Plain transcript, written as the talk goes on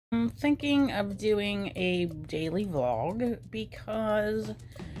I'm thinking of doing a daily vlog because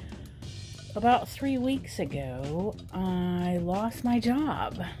about 3 weeks ago, I lost my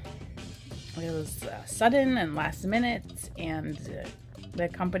job. It was sudden and last minute, and the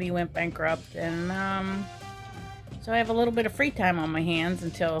company went bankrupt, and so I have a little bit of free time on my hands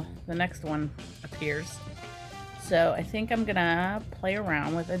until the next one appears. So I think I'm gonna play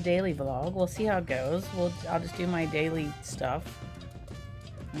around with a daily vlog. We'll see how it goes. I'll just do my daily stuff.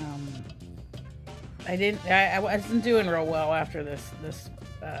 I wasn't doing real well after this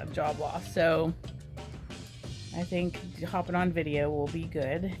job loss, so I think hopping on video will be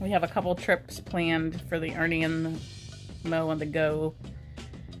good. We have a couple trips planned for the Ernie and Mo on the Go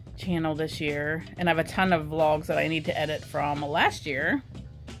channel this year, and I have a ton of vlogs that I need to edit from last year,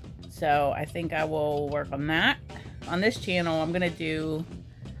 so I think I will work on that. On this channel, I'm gonna do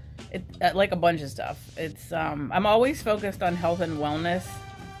it like a bunch of stuff. It's I'm always focused on health and wellness,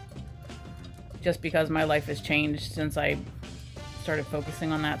 just because my life has changed since I started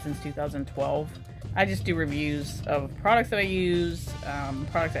focusing on that since 2012. I just do reviews of products that I use,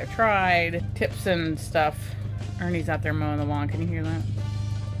 products I've tried, tips and stuff. Ernie's out there mowing the lawn. Can you hear that?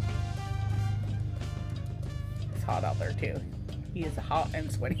 It's hot out there too. He is hot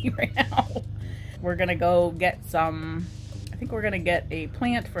and sweaty right now. We're gonna go get some, I think we're gonna get a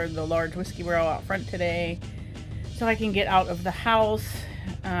plant for the large whiskey barrel out front today so I can get out of the house.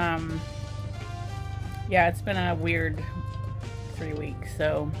 Yeah, it's been a weird 3 weeks,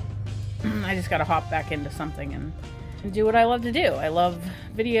 so I just gotta hop back into something and do what I love to do. I love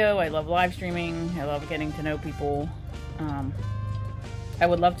video, I love live streaming, I love getting to know people. I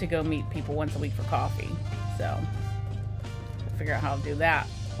would love to go meet people once a week for coffee, so I'll figure out how to do that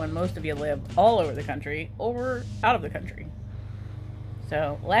when most of you live all over the country or out of the country.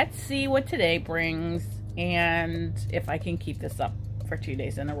 So let's see what today brings and if I can keep this up for 2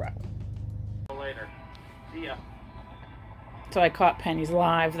 days in a row. Later. See ya. So I caught Penny's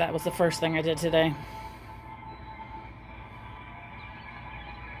live. That was the first thing I did today.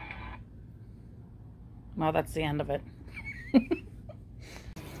 Well, that's the end of it.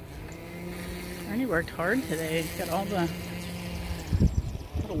 Ernie worked hard today. Got all the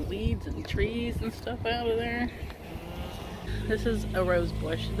little weeds and trees and stuff out of there. This is a rose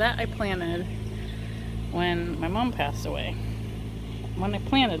bush that I planted when my mom passed away. When I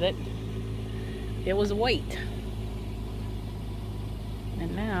planted it, it was white.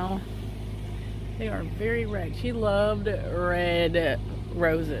 And now they are very red. She loved red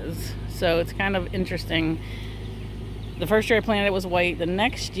roses. So it's kind of interesting. The first year I planted it was white. The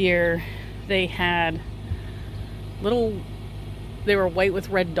next year they had they were white with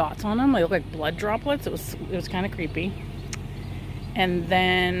red dots on them. They looked like blood droplets. It was kind of creepy. And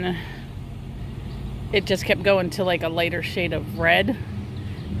then it just kept going to like a lighter shade of red,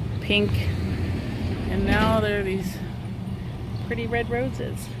 pink. And now there are these pretty red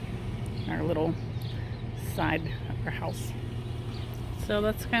roses. Our little side of our house. So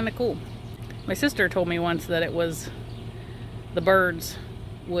that's kind of cool. My sister told me once that it was the birds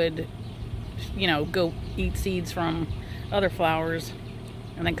would, you know, go eat seeds from other flowers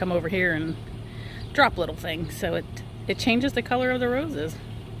and then come over here and drop little things. So it changes the color of the roses.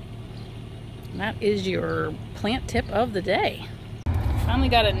 And that is your plant tip of the day. Finally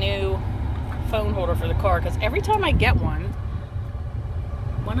got a new phone holder for the car because every time I get one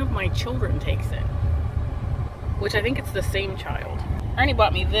of my children takes it, which I think it's the same child. Ernie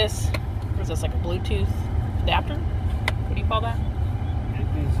bought me this. What is this, like a Bluetooth adapter? What do you call that? It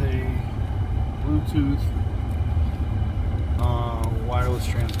is a Bluetooth wireless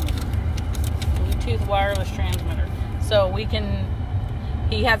transmitter. Bluetooth wireless transmitter. So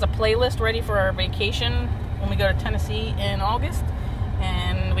he has a playlist ready for our vacation when we go to Tennessee in August,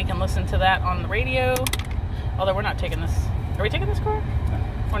 and we can listen to that on the radio. Although we're not taking this. Are we taking this car? No.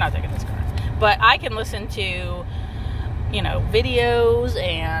 We're not taking this car. But I can listen to, you know, videos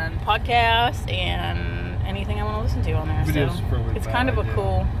and podcasts and anything I want to listen to on there. Videos so probably it's kind of a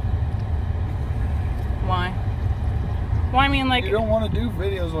cool. Why? Well, I mean, like, you don't want to do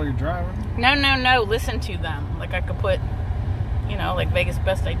videos while you're driving. No. Listen to them. Like, I could put, you know, like Vegas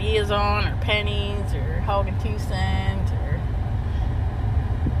Best Ideas on, or Pennies, or Hog and 2 Cent,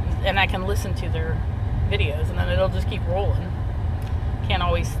 and I can listen to their videos, and then it'll just keep rolling. Can't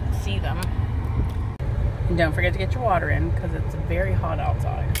always see them. And don't forget to get your water in because it's very hot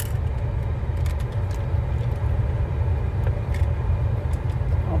outside.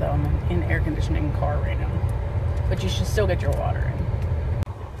 Although I'm in air conditioning car right now. But you should still get your water in.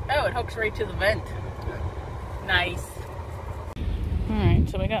 Oh, it hooks right to the vent. Nice. Alright,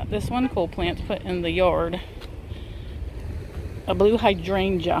 so we got this one cool plant to put in the yard a blue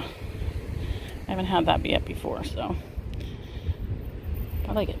hydrangea. I haven't had that yet before, so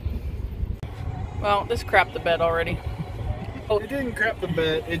I like it. Well, this crapped the bed already. Oh, it didn't crap the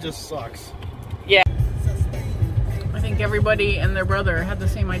bed, it just sucks. Yeah. I think everybody and their brother had the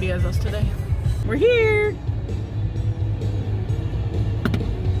same idea as us today. We're here!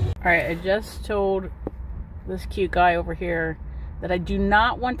 Alright, I just told this cute guy over here that I do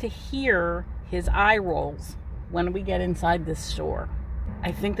not want to hear his eye rolls when we get inside this store.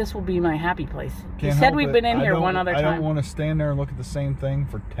 I think this will be my happy place. He said we've been in here one other time. I don't want to stand there and look at the same thing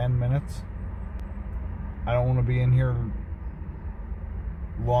for 10 minutes. I don't want to be in here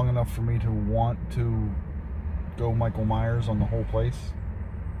long enough for me to want to go Michael Myers on the whole place,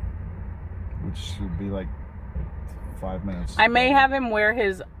 which should be like 5 minutes. I may have him wear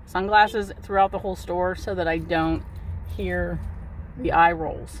his sunglasses throughout the whole store so that I don't hear the eye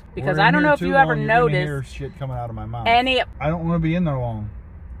rolls, because I don't know if you ever noticed. Hear shit coming out of my mouth. I don't want to be in there long,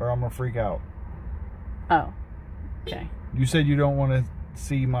 or I'm gonna freak out. Oh, okay. You said you don't want to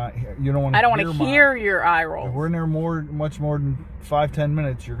see my. You don't want. I don't want to hear your eye rolls. If we're in there much more than 5-10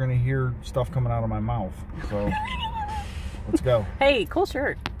 minutes, you're gonna hear stuff coming out of my mouth. So let's go. Hey, cool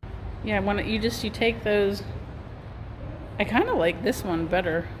shirt. Yeah, when you take those. I kind of like this one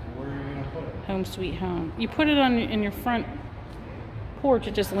better. Where are you gonna put it? Home Sweet Home. You put it in your front porch.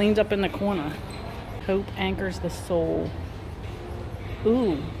 It just leans up in the corner. Hope anchors the soul.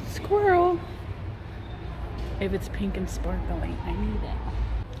 Ooh, squirrel. If it's pink and sparkly, I need it.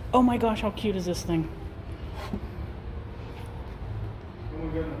 Oh my gosh, how cute is this thing?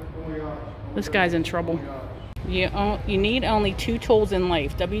 This guy's in trouble. You need only 2 tools in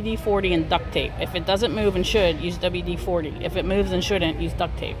life, WD-40 and duct tape. If it doesn't move and should, use WD-40. If it moves and shouldn't, use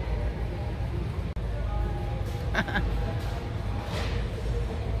duct tape.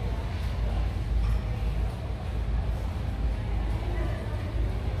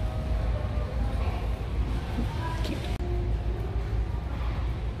 Cute.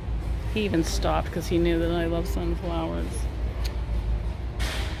 He even stopped because he knew that I love sunflowers.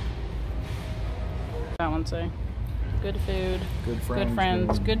 That one say, good food, good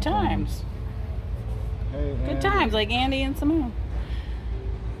friends, good times. Hey, good times, like Andy and Simone.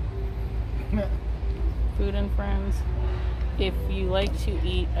 Food and friends. If you like to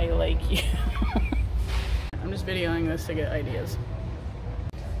eat, I like you. I'm just videoing this to get ideas.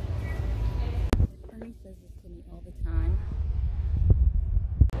 Ernie says this to me all the time.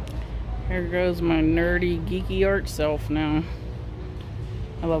 Here goes my nerdy, geeky art self now.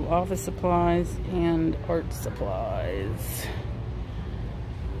 I love office supplies and art supplies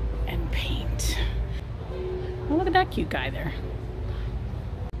and paint. Oh, look at that cute guy there.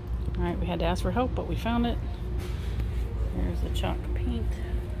 All right, we had to ask for help, but we found it. Here's the chalk paint.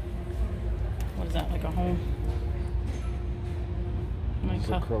 What is that, like a hole? It's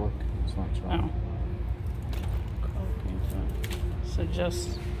acrylic. It's not chalk. Oh. Acrylic paint. So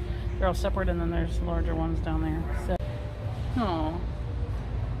just, they're all separate, and then there's larger ones down there. So, oh.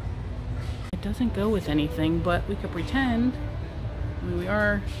 It doesn't go with anything, but we could pretend. I mean, we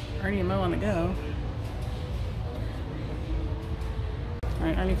are Ernie and Mo on the go.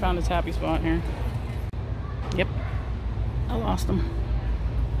 Alright, Ernie found his happy spot here. Yep. I lost him.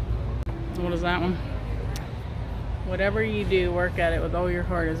 What is that one? Whatever you do, work at it with all your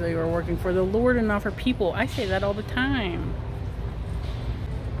heart as though you are working for the Lord and not for people. I say that all the time.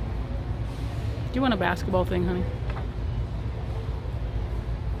 Do you want a basketball thing, honey?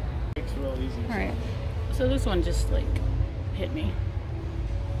 Alright, so this one just like hit me,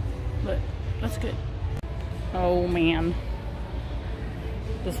 but that's good. Oh man,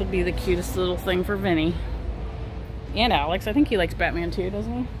 this would be the cutest little thing for Vinny and Alex. I think he likes Batman too,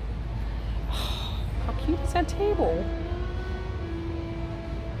 doesn't he? How cute is that table?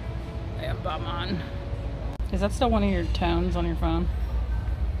 Yeah, Batman. Is that still one of your tones on your phone?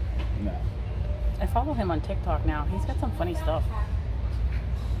 No. I follow him on TikTok now. He's got some funny stuff.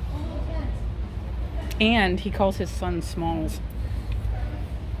 And he calls his son Smalls.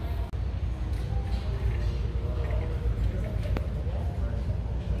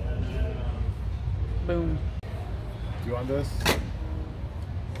 Boom. Do you want this?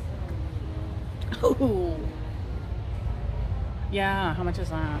 Oh. Yeah, how much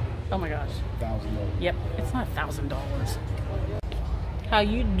is that? Oh my gosh. $1,000. Yep, it's not $1,000. How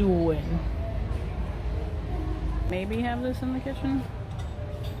you doing? Maybe have this in the kitchen?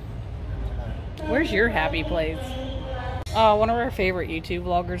 Where's your happy place? Oh, one of our favorite YouTube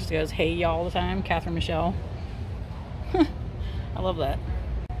vloggers goes, hey y'all all the time, Catherine Michelle. I love that.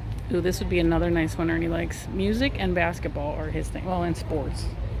 Ooh, this would be another nice one Ernie likes. Music and basketball are his thing. Well, and sports.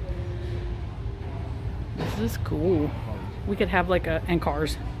 This is cool. We could have like a, and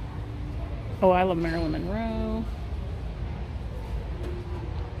cars. Oh, I love Marilyn Monroe.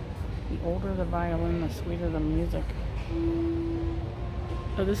 The older the violin, the sweeter the music.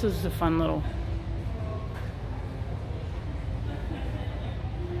 Oh, this is a fun little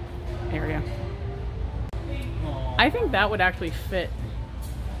area. I think that would actually fit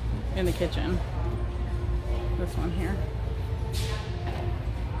in the kitchen. This one here.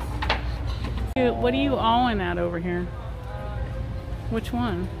 Dude, what are you awing at over here? Which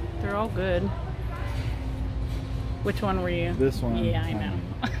one? They're all good. Which one were you? This one. Yeah, I know.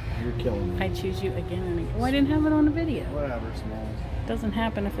 You're killing me. I choose you again and again. Oh, I didn't have it on the video. Whatever, small. Doesn't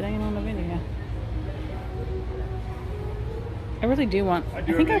happen if it ain't on the video. I really do want. I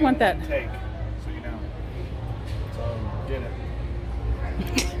think I want that. Take, so you know. So get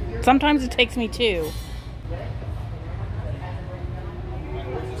it. Sometimes it takes me two.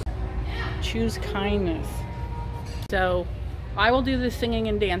 Choose kindness. So I will do the singing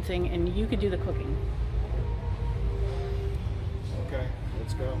and dancing, and you could do the cooking. Okay,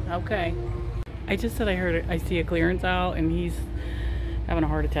 let's go. Okay. I just said I see a clearance aisle, and he's having a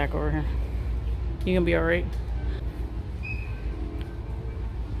heart attack over here. You gonna be all right?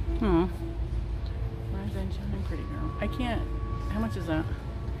 Oh. Rise and shine, pretty girl. I can't. How much is that?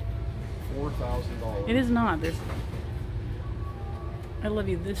 $4,000. It is not. There's. I love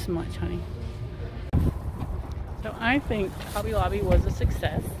you this much, honey. So I think Hobby Lobby was a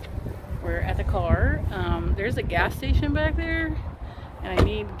success. We're at the car. There's a gas station back there, and I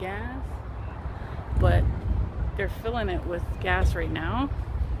need gas, but they're filling it with gas right now,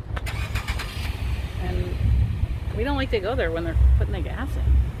 and we don't like to go there when they're putting the gas in.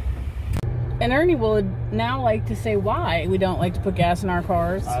 And Ernie would now like to say why we don't like to put gas in our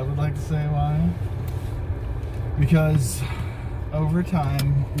cars. I would like to say why. Because over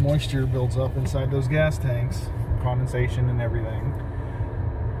time, moisture builds up inside those gas tanks, condensation and everything,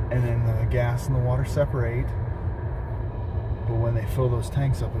 and then the gas and the water separate. But when they fill those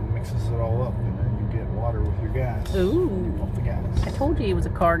tanks up, it mixes it all up, and then you get water with your gas. Ooh. You pump the gas. I told you he was a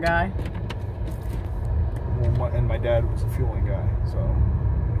car guy. Well, and my dad was a fueling guy, so.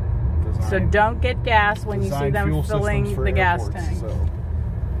 So don't get gas when you see them filling the gas tank.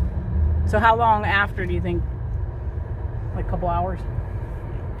 So how long after do you think? Like a couple hours?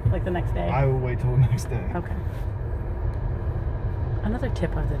 Like the next day? I will wait till the next day. Okay. Another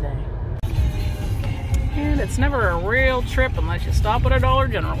tip of the day. And it's never a real trip unless you stop at a Dollar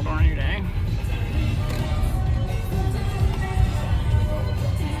General during your day.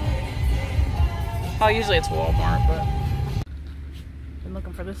 Well, usually it's Walmart, but been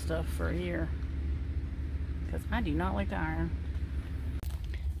looking for this stuff for a year because I do not like to iron.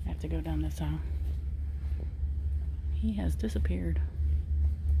 I have to go down this aisle. He has disappeared.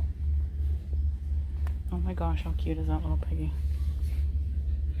 Oh my gosh, how cute is that little piggy?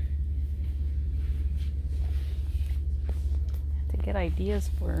 Have to get ideas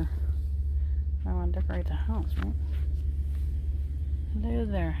for how I want to decorate the house, right? Hello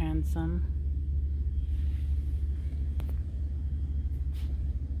there, handsome.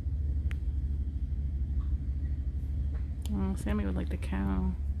 Oh, Sammy would like the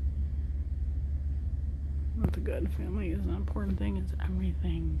cow. That's good. Family is an important thing. It's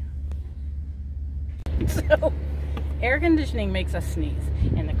everything. So, air conditioning makes us sneeze.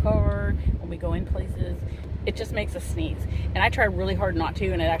 In the car, when we go in places, it just makes us sneeze. And I try really hard not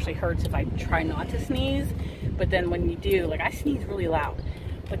to, and it actually hurts if I try not to sneeze. But then when you do, like I sneeze really loud.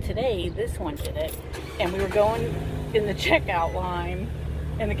 But today, this one did it. And we were going in the checkout line,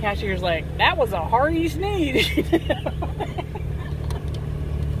 and the cashier's like, that was a hearty sneeze.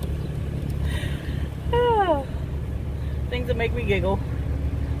 Oh, things that make me giggle.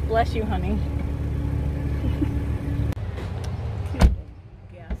 Bless you, honey.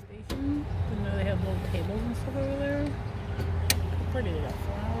 Gas station. You know they have little tables and stuff over there. How pretty, they got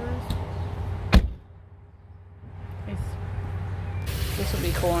flowers. Nice. This would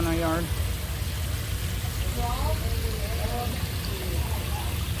be cool in our yard.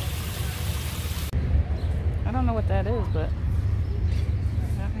 I don't know what that is, but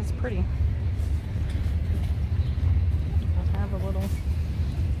that is pretty. A little, I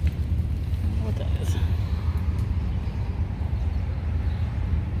don't know what that is.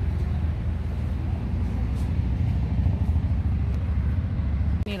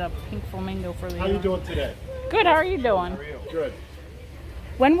 Need a pink flamingo for the. How are you doing today? Good. How are you doing? How are you? Good.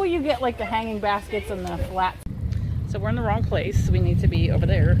 When will you get like the hanging baskets and the flats? So we're in the wrong place. We need to be over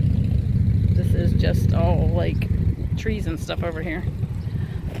there. This is just all like trees and stuff over here.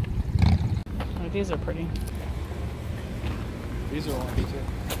 Oh, these are pretty. These are orange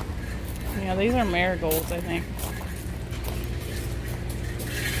too. Yeah, these are marigolds, I think.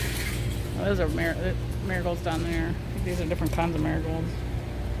 Oh, those are marigolds down there. I think these are different kinds of marigolds.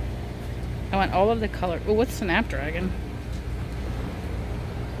 I want all of the color. Oh, what's Snapdragon?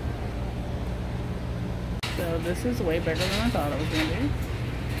 So this is way bigger than I thought it was going to be.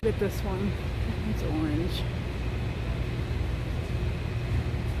 Look at this one. It's orange.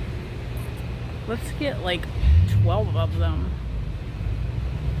 Let's get like 12 of them.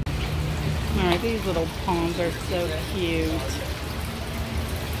 Alright, these little palms are so cute.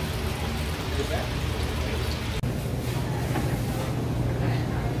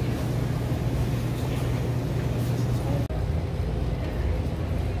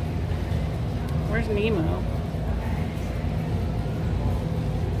 Where's Nemo?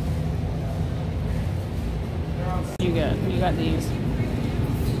 You got these.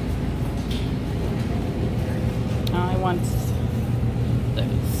 I want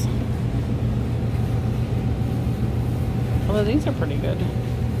those. Although these are pretty good.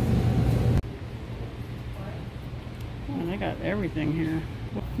 Oh, they got everything here.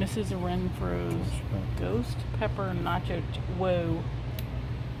 Mrs. Renfro's Ghost Pepper Nacho. Whoa.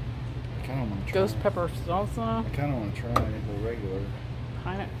 I kind of want to try. Ghost Pepper Salsa. I kind of want to try the regular.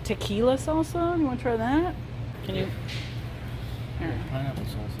 Tequila salsa? You want to try that? Can you? Here. Pineapple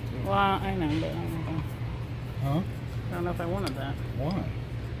salsa too. Well, I know, but I don't know. Huh? I don't know if I wanted that. Why?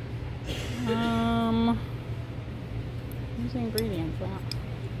 Where's the ingredients at?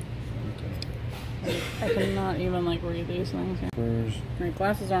 Okay. I cannot even like read these things here. My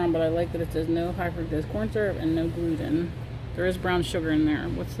glasses are on, but I like that it says no high fructose corn syrup and no gluten. There is brown sugar in there.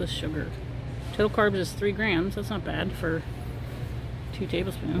 What's this sugar? Total carbs is 3 grams. That's not bad for 2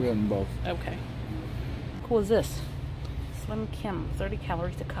 tablespoons. We have them both. Okay. How cool is this? Slim Kim, 30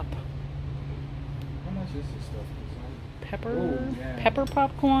 calories a cup. How much is this stuff? Pepper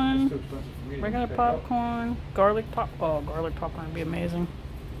popcorn, regular popcorn, garlic popcorn would be amazing.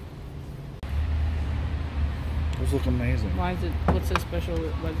 Those look amazing. Why is it? What's so special?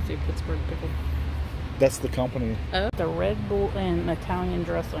 Why does it say Pittsburgh pickle? That's the company. Oh, the Red Bull Inn Italian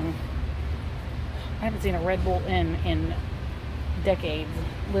dressing. I haven't seen a Red Bull Inn in decades,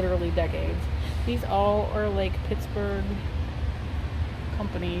 literally decades. These all are like Pittsburgh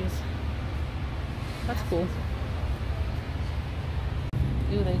companies. That's cool.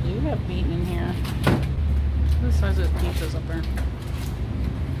 Ooh, they do have meat in here. What the size of those pizzas up there?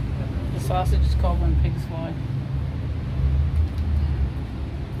 The sausage is called When Pigs Fly.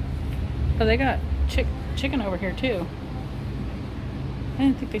 Oh, they got chicken over here too. I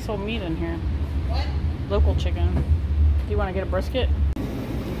didn't think they sold meat in here. What? Local chicken. Do you want to get a brisket?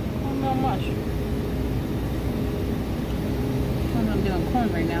 Well, not much. I'm doing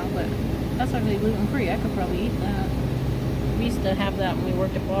corn right now, but that's actually gluten free. I could probably eat that. We used to have that when we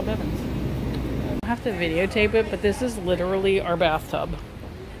worked at Bob Evans. I have to videotape it, but this is literally our bathtub.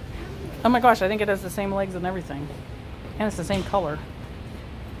 Oh my gosh, I think it has the same legs and everything. And it's the same color.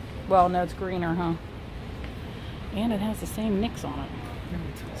 Well, no, it's greener, huh? And it has the same nicks on it.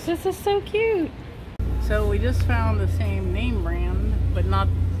 This is so cute. So we just found the same name brand, but not...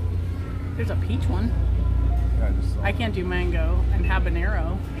 There's a peach one. Yeah, I can't do mango and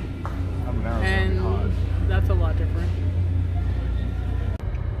habanero. Habanero's and hot. That's a lot different.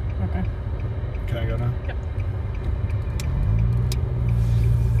 Okay. Can I go now? Yep.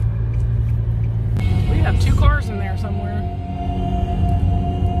 We have 2 cars in there somewhere.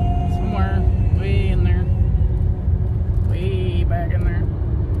 Somewhere way in there. Way back in there.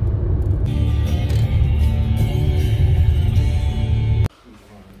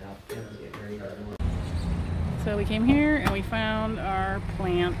 So we came here and we found our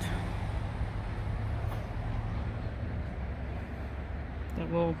plant that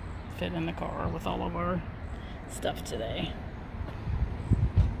will fit in the car with all of our stuff today.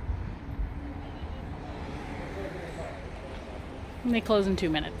 And they close in 2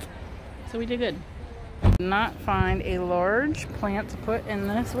 minutes. So we did good. Did not find a large plant to put in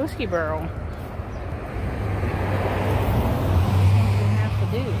this whiskey barrel. What do we have to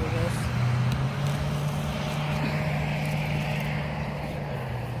do with this?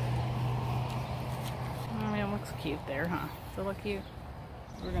 I mean, it looks cute there, huh? Does it look cute?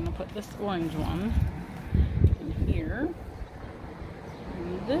 We're gonna put this orange one in here.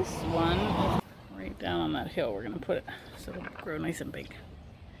 And this one is right down on that hill. We're gonna put it so it'll grow nice and big.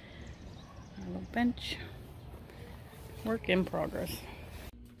 A little bench. Work in progress.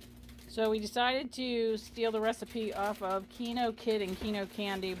 So we decided to steal the recipe off of KenoKid and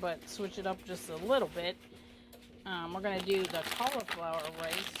KenoKandi, but switch it up just a little bit. We're gonna do the cauliflower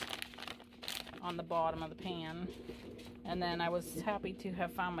rice on the bottom of the pan. And then I was happy to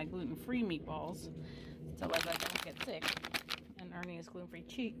have found my gluten-free meatballs, so as I don't get sick. And and Ernie is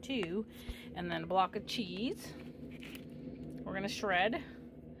gluten-free too. And then a block of cheese. We're gonna shred.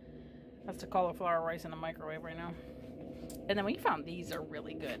 That's the cauliflower rice in the microwave right now. And then we found these are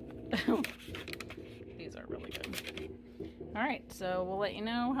really good. These are really good. All right, so we'll let you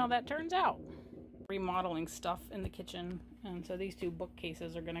know how that turns out. Remodeling stuff in the kitchen, and so these 2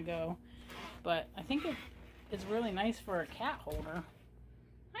 bookcases are gonna go. But I think it's really nice for a cat holder.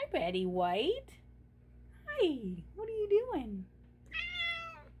 Hi, Betty White. Hi, what are you doing?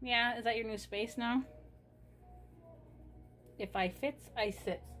 Yeah, is that your new space now? If I fits, I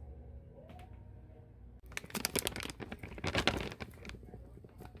sits.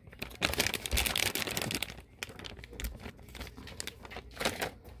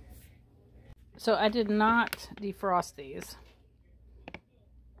 So I did not defrost these.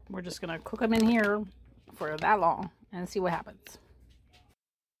 We're just gonna cook them in here for that long and see what happens.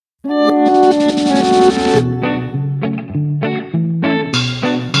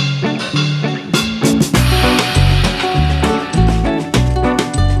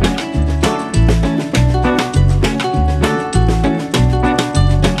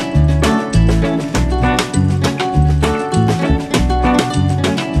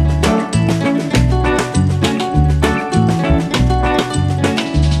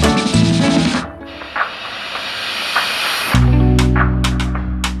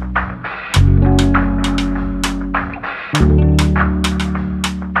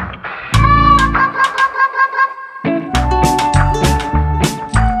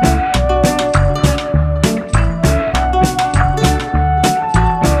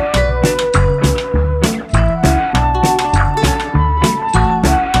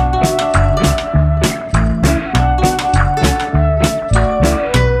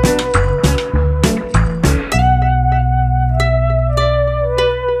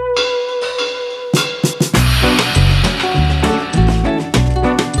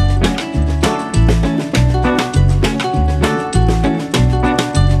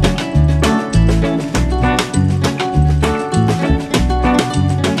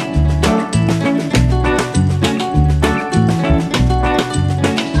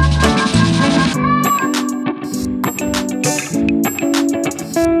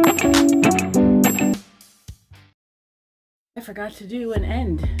 I forgot to do an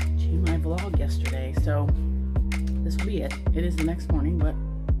end to my vlog yesterday, so this will be it. It is the next morning, but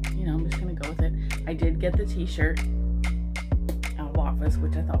you know, I'm just gonna go with it. I did get the t-shirt out of office,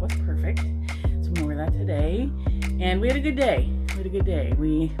 which I thought was perfect. So I'm gonna wear that today. And we had a good day.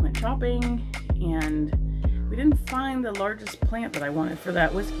 We went shopping and we didn't find the largest plant that I wanted for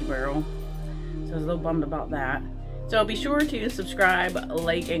that whiskey barrel. So I was a little bummed about that. So be sure to subscribe,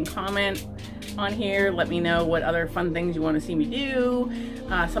 like, and comment on here. Let me know what other fun things you want to see me do.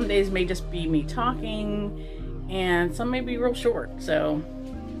 Some days may just be me talking, and some may be real short. So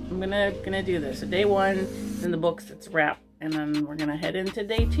I'm gonna do this. So day 1 is in the books, it's a wrap, and then we're gonna head into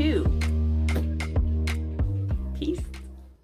day 2. Peace.